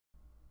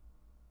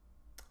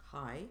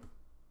Hi,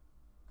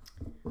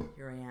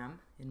 here I am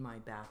in my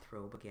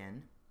bathrobe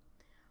again.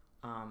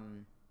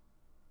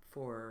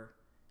 For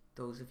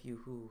those of you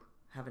who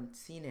haven't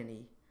seen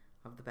any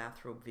of the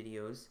bathrobe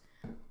videos,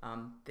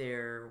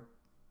 they're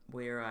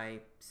where I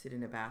sit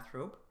in a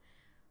bathrobe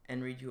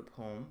and read you a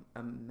poem,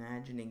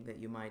 imagining that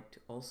you might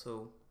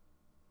also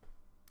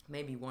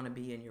maybe want to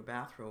be in your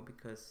bathrobe,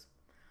 because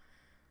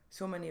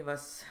so many of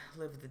us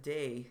live the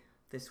day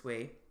this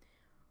way,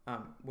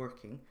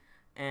 working,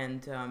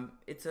 and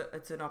it's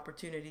an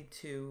opportunity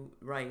to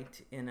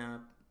write in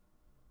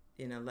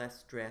a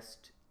less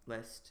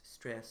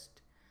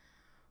stressed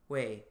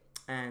way.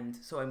 And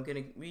so I'm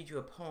going to read you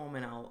a poem,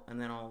 and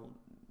then I'll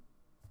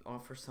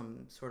offer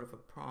some sort of a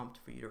prompt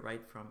for you to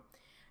write from.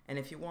 And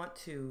if you want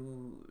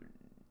to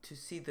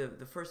see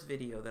the first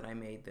video that I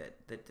made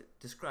that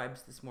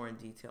describes this more in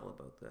detail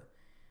about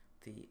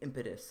the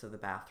impetus of the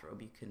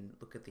bathrobe, you can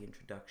look at the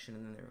introduction,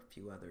 and then there are a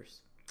few others.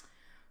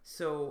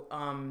 So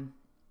I'm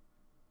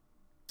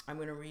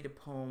going to read a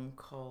poem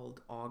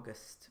called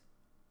August,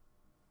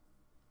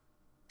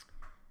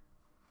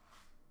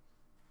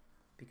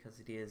 because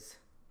it is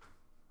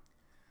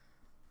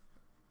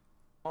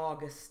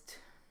August.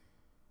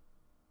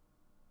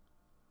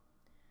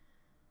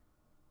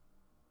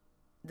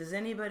 Does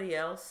anybody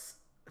else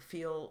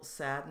feel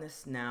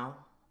sadness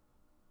now,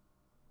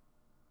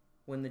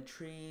 when the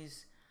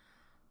trees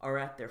are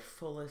at their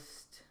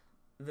fullest?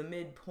 The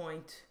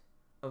midpoint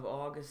of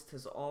August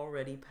has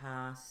already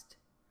passed,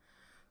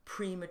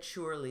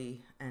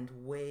 prematurely and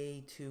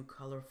way too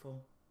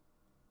colorful.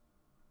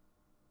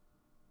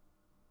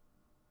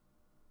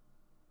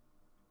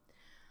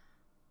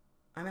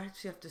 I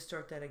actually have to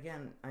start that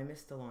again. I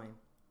missed a line.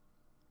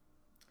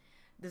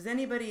 Does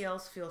anybody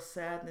else feel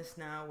sadness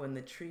now, when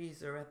the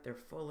trees are at their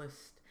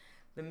fullest?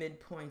 The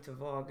midpoint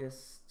of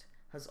August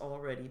has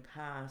already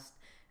passed,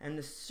 and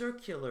the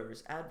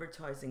circulars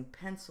advertising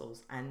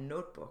pencils and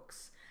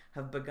notebooks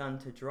have begun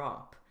to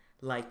drop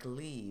like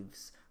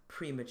leaves,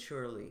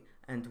 prematurely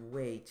and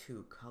way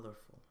too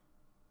colorful.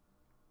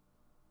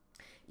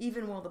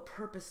 Even while the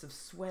purpose of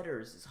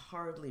sweaters is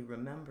hardly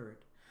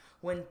remembered,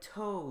 when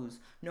toes,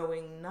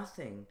 knowing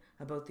nothing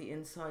about the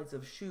insides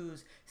of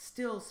shoes,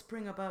 still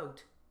spring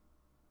about,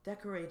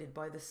 decorated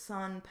by the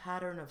sun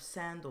pattern of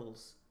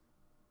sandals.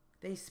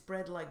 They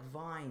spread like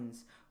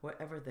vines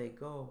wherever they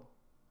go.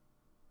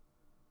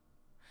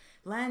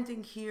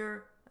 Landing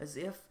here as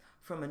if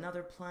from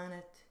another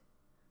planet,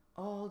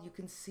 all you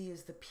can see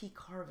is the peak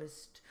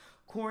harvest,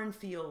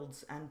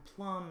 cornfields and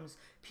plums,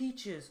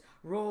 peaches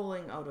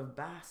rolling out of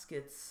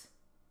baskets,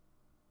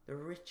 the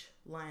rich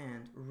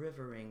land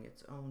rivering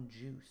its own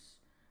juice,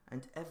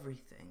 and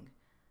everything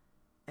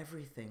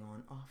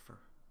on offer.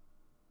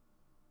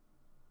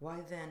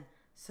 Why then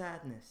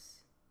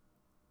sadness?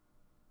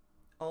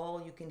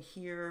 All you can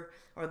hear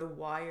are the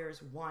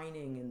wires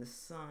whining in the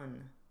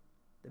sun,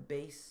 the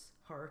bass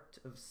heart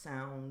of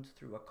sound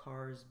through a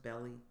car's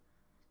belly.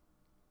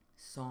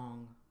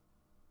 Song,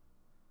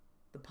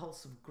 the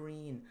pulse of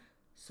green,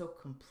 so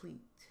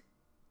complete,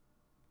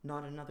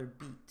 not another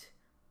beat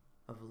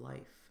of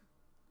life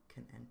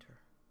can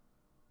enter.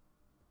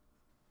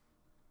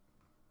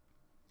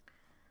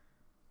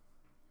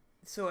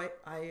 So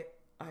I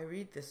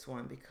read this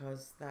one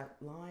because that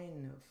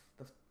line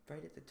of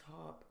right at the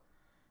top,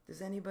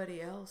 does anybody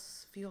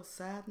else feel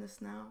sadness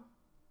now?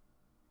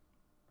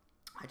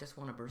 I just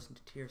want to burst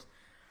into tears.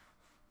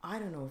 I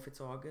don't know if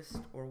it's August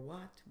or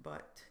what,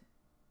 but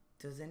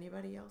does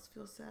anybody else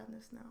feel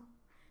sadness now?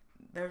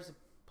 There's a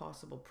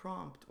possible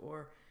prompt,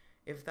 or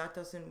if that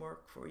doesn't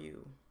work for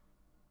you,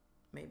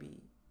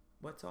 maybe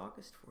what's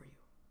August for you?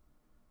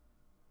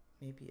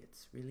 Maybe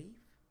it's relief,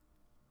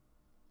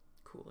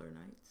 cooler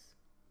nights,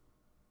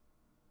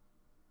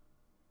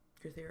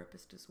 your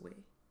therapist is away,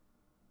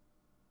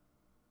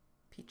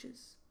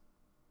 peaches.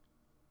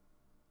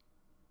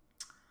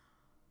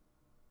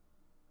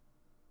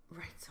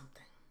 Write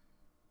something.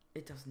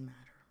 It doesn't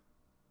matter.